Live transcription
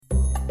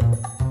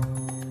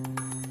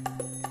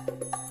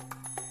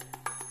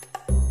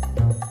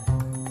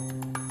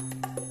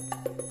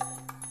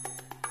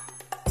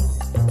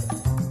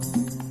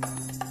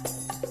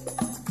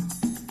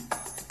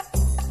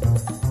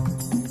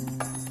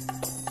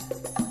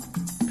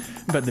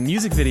But the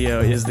music video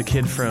is the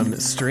kid from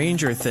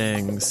Stranger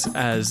Things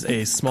as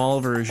a small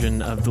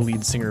version of the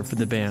lead singer for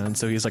the band.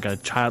 So he's like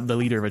the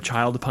leader of a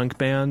child punk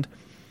band.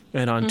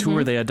 And on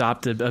tour, they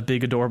adopted a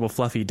big, adorable,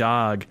 fluffy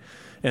dog.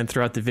 And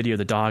throughout the video,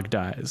 the dog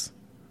dies.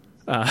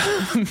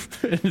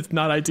 It's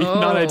not ideal.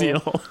 Not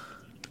ideal.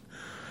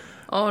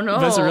 Oh, no.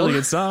 That's a really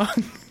good song.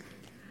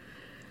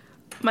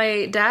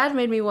 My dad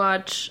made me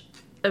watch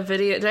a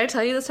video. Did I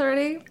tell you this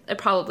already? I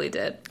probably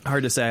did.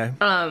 Hard to say.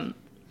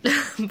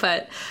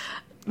 But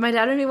my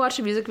dad made me watch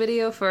a music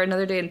video for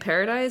Another Day in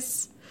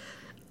Paradise.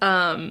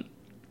 No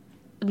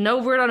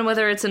word on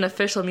whether it's an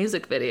official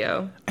music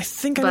video. I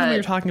think I know what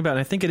you're talking about, and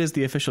I think it is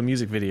the official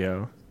music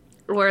video.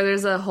 Where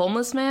there's a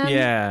homeless man?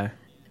 Yeah.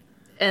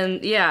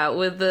 And yeah,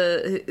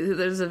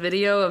 there's a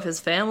video of his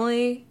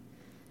family,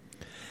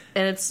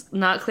 and it's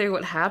not clear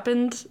what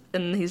happened,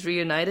 and he's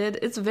reunited.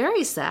 It's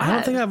very sad. I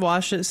don't think I've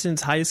watched it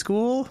since high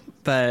school,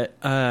 but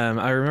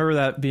I remember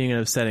that being an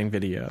upsetting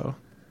video.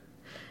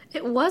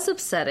 It was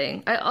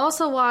upsetting. I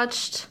also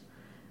watched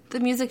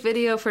the music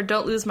video for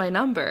Don't Lose My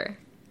Number.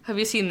 Have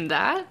you seen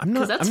that? I'm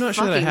not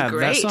sure that I have.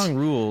 Great. That song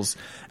rules.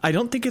 I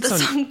don't think it's the on...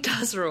 The song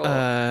does rule.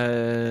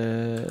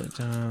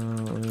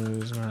 Don't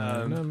lose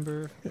my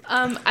number.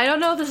 I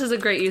don't know if this is a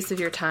great use of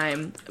your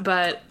time,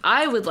 but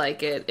I would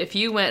like it if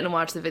you went and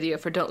watched the video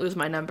for Don't Lose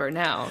My Number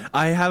now.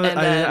 I have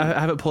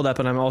it pulled up,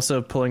 and I'm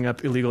also pulling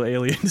up Illegal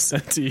Alien to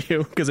send to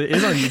you, because it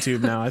is on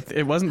YouTube now.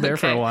 It wasn't there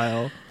for a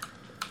while.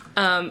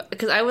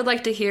 Because I would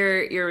like to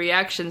hear your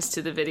reactions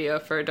to the video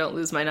for Don't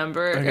Lose My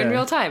Number in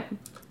real time.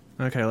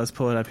 Okay, let's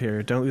pull it up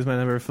here. Don't Lose My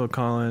Number, Phil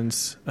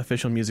Collins,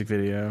 official music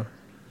video.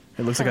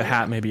 It looks like a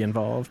hat may be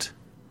involved.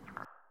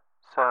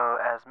 So,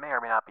 as may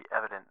or may not be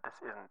evident, this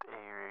isn't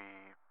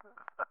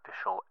a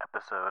official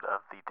episode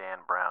of the Dan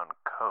Brown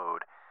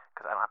Code,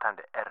 because I don't have time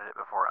to edit it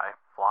before I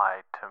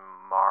fly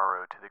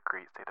tomorrow to the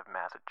great state of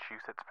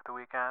Massachusetts for the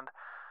weekend.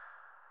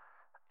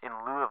 In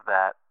lieu of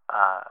that,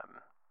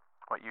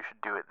 what you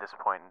should do at this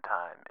point in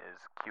time is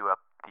queue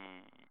up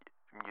the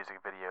music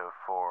video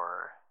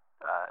for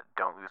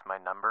Don't Lose My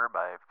Number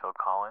by Phil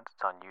Collins.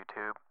 It's on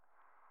YouTube,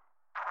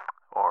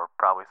 or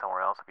probably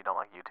somewhere else if you don't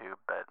like YouTube,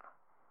 but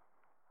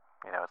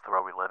it's the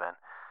world we live in.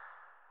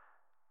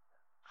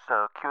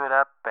 So cue it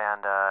up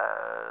and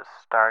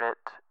start it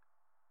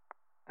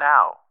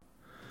now.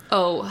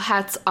 Oh,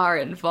 hats are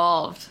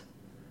involved.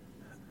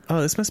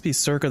 Oh, this must be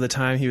circa the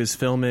time he was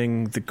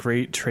filming The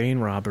Great Train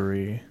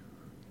Robbery.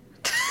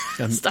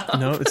 Stop.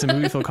 No, it's a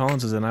movie Phil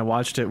Collins was in. I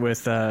watched it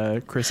with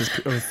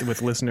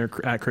with listener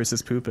at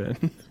Chris's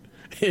Poopin'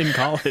 in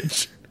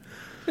college.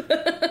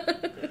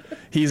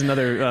 He's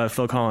another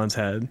Phil Collins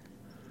head.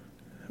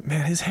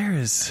 Man, his hair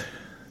is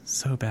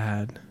so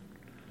bad.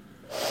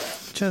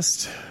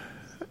 Just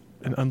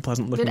an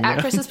unpleasant looking Did man.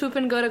 at Chris's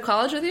Poopin' go to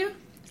college with you?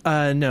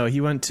 No, he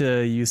went to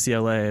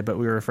UCLA, but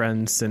we were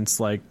friends since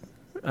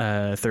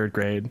third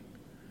grade.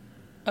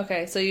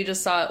 Okay, so you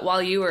just saw it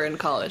while you were in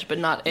college, but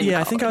not in college.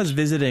 I think I was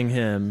visiting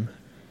him,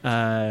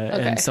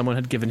 and someone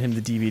had given him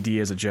the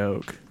DVD as a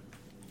joke.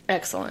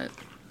 Excellent.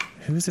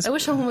 Who is this? I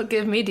wish someone would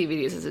give me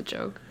DVDs as a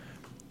joke.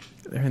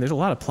 I mean, there's a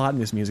lot of plot in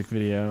this music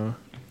video.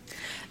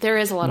 There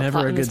is a lot of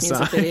plot in this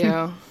music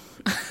video.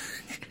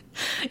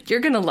 You're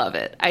going to love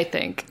it, I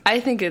think.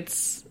 I think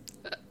it's...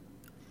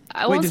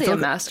 I won't say a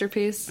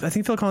masterpiece. I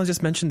think Phil Collins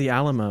just mentioned the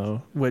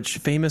Alamo, which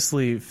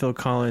famously Phil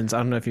Collins, I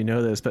don't know if you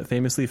know this, but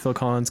famously Phil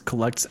Collins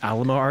collects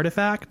Alamo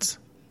artifacts.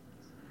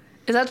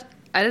 Is that...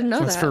 I didn't know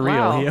that. That's for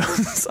real. He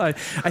owns, I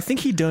think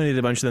he donated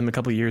a bunch of them a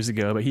couple years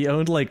ago, but he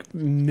owned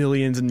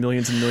millions and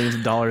millions and millions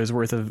of dollars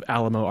worth of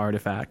Alamo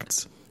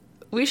artifacts.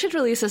 We should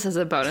release this as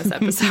a bonus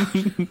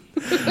episode.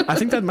 I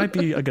think that might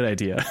be a good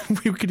idea.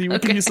 We could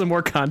use some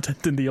more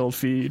content in the old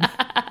feed.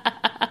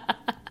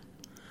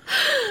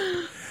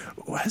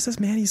 What is this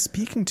man he's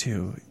speaking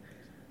to?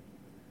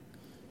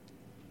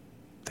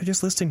 They're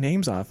just listing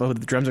names off. Oh,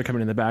 the drums are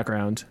coming in the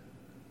background.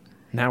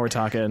 Now we're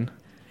talking.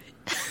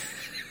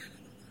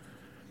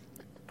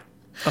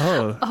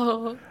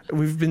 Oh.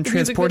 We've been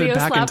transported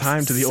back in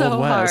time to the Old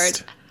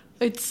West. Hard.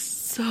 It's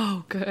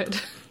so good.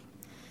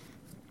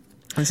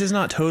 This is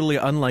not totally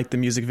unlike the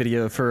music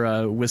video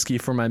for Whiskey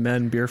for My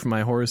Men, Beer for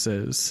My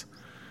Horses.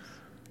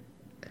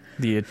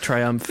 The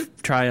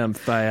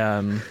Triumph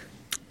by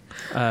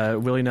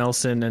Willie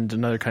Nelson and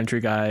another country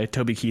guy,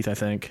 Toby Keith, I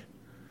think.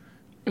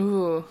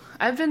 Ooh,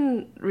 I've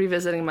been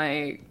revisiting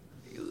my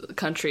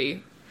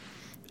country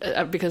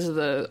because of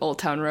the Old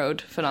Town Road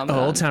phenomenon.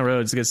 Oh, Old Town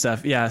Road is good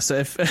stuff. Yeah, so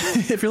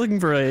if you're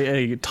looking for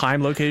a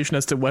time location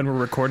as to when we're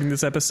recording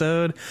this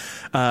episode,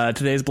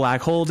 today's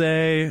Black Hole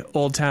Day.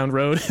 Old Town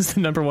Road is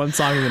the #1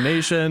 song in the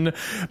nation.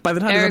 By the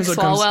time Eric this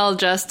episode Swalwell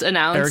just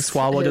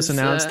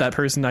announced that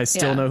person. I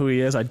still know who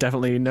he is. I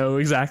definitely know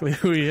exactly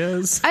who he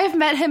is. I've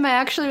met him. I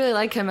actually really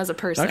like him as a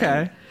person.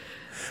 Okay.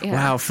 Yeah.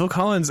 Wow, Phil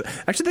Collins.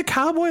 Actually, the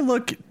cowboy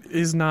look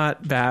is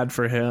not bad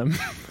for him.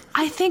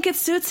 I think it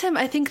suits him.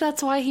 I think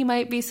that's why he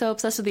might be so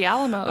obsessed with the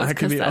Alamo,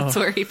 because that's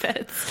where he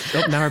fits.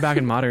 Oh, now we're back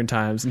in modern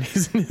times, and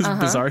he's in his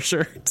bizarre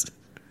shirt.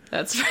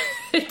 That's right.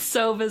 It's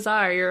so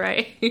bizarre. You're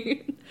right.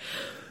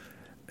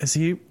 Is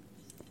he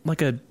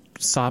like a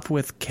Sop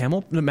with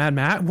Mad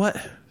Matt? What?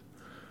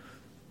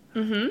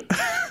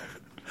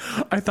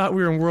 Mm-hmm. I thought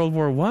we were in World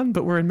War One,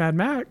 but we're in Mad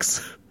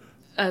Max.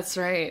 That's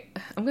right.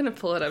 I'm gonna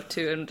pull it up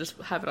too and just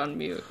have it on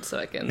mute so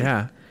I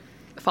can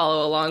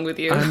follow along with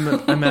you.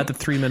 I'm at the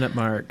 3-minute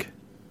mark.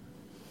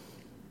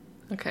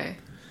 Okay.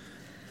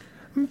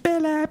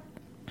 Billy,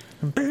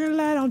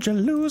 don't you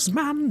lose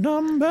my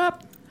number.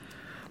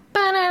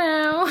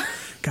 Ba-now.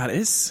 God,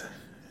 it's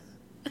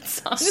That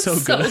song is so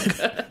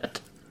good.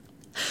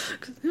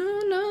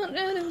 You're not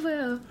running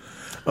well.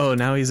 Oh,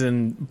 now he's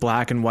in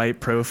black and white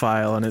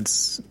profile, and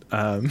it's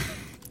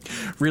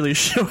really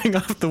showing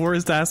off the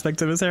worst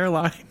aspect of his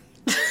hairline.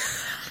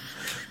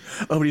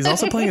 Oh, but he's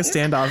also playing a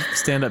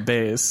stand-up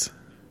bass.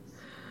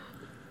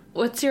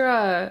 What's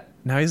your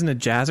Now he's in a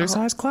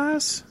jazzercise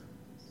class?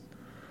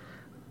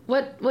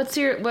 What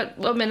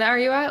minute are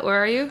you at?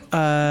 Where are you?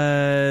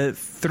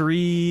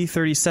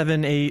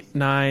 3:37, 8,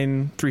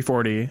 9,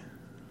 3:40.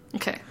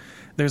 Okay.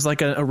 There's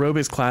like an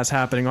aerobics class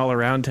happening all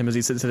around him as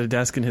he sits at a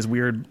desk in his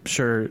weird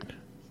shirt.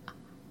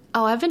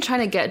 Oh, I've been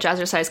trying to get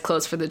jazzercise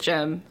clothes for the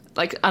gym.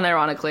 Like,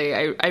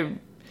 unironically,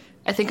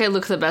 I think I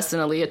look the best in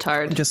a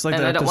leotard. Just like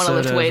and the I don't want to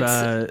lift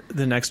weights.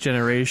 The Next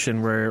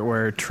Generation,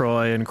 where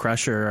Troy and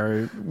Crusher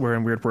are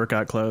wearing weird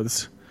workout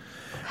clothes.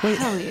 Wait,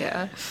 hell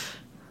yeah!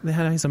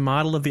 He's a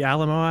model of the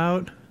Alamo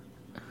out,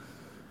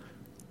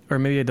 or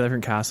maybe a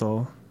different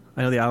castle.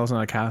 I know the Alamo's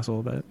not a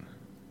castle, but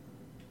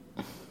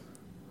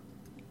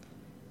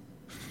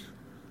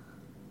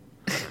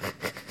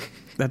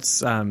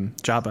that's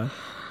Jabba.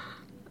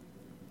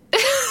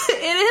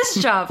 It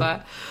is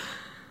Java.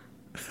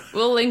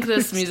 We'll link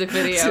this music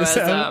video as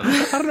I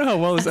don't know how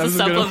well this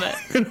episode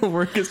is going to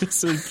work as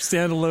just a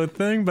standalone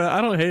thing, but I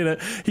don't hate it.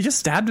 He just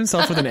stabbed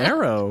himself with an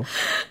arrow.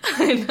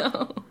 I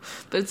know,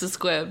 but it's a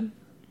squib.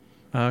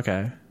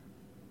 Okay.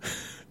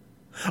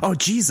 Oh,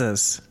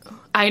 Jesus.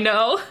 I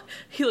know.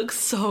 He looks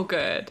so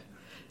good.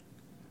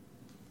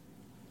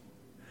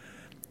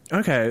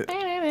 Okay,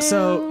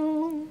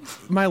 so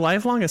my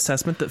lifelong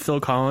assessment that Phil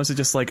Collins is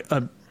just like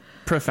a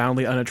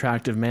profoundly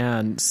unattractive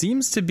man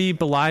seems to be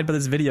belied by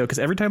this video, because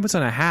every time he puts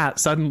on a hat,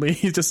 suddenly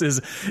he just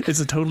it's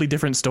a totally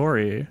different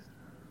story.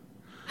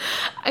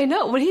 I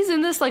know. When he's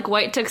in this like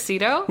white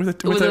tuxedo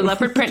with a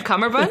leopard print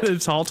cummerbund, a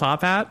tall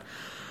top hat,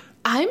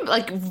 I'm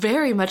like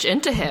very much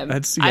into him.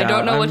 I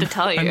don't know what to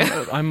tell you.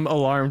 I'm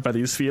alarmed by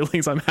these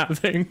feelings I'm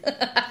having.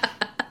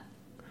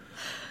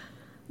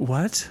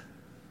 What?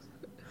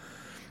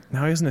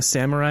 Now he's in a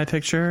samurai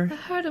picture. I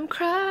heard him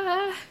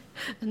cry,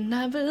 and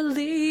I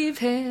believe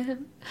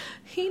him.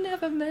 He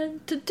never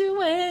meant to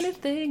do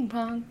anything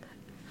wrong.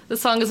 The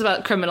song is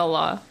about criminal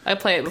law. I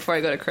play it before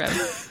I go to crim.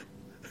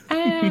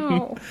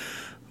 Ow.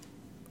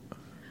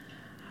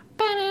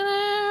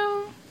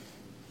 Ba-da-dow.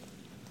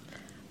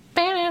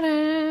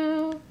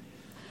 Ba-da-dow.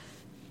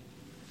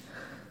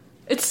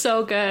 It's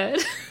so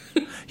good.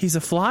 He's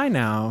a fly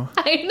now.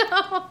 I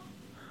know.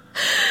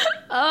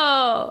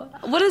 Oh,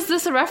 what is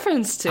this a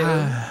reference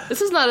to? This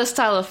is not a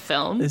style of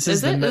film. Is it?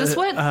 Is this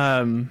what?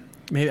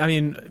 Maybe. I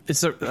mean,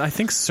 I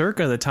think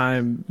circa the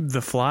time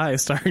The Fly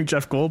starring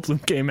Jeff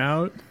Goldblum came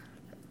out.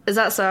 Is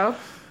that so?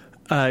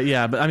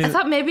 Yeah, but I mean, I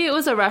thought maybe it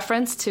was a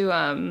reference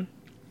to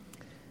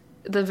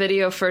the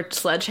video for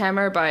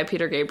Sledgehammer by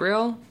Peter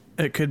Gabriel.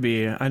 It could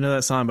be. I know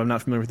that song, but I'm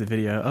not familiar with the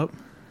video. Oh,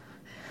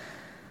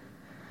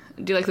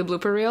 do you like the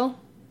blooper reel?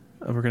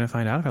 We're gonna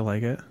find out if I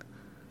like it.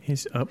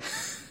 He's up.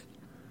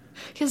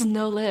 He has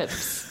no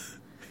lips.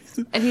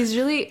 And he's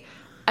really...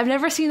 I've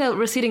never seen a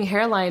receding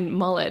hairline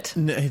mullet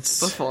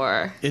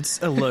before.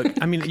 It's a look.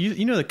 I mean,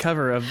 you know the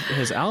cover of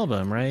his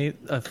album, right?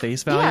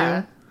 Face Value?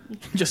 Yeah.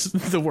 Just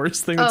the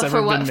worst thing that's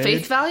ever been made. For what?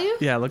 Face Value?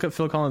 Yeah, look up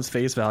Phil Collins'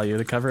 Face Value.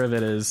 The cover of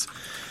it is...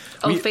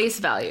 Face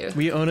Value.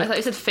 We own it. I thought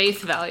you said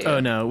Faith Value.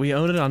 Oh, no. We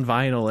own it on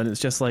vinyl, and it's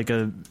just like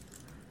a...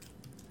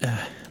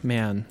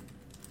 man.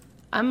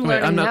 I'm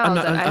learning now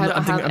that I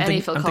don't have any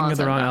Phil Collins. I'm thinking of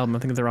the wrong album.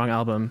 I'm thinking of the wrong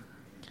album.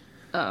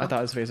 Oh. I thought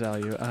it was Face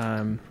Value.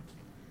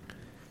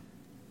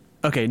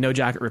 Okay, no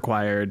jacket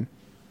required.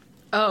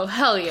 Oh,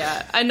 hell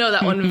yeah. I know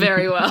that one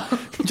very well.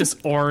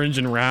 Just orange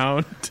and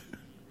round.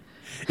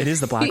 It is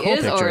the black hole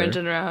picture. He is orange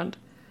and round.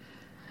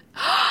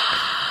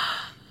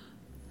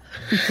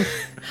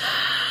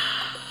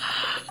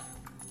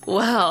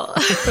 Well.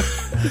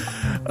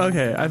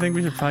 Okay, I think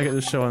we should probably get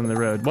this show on the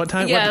road. What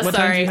time? Yeah, what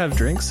time do you have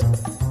drinks?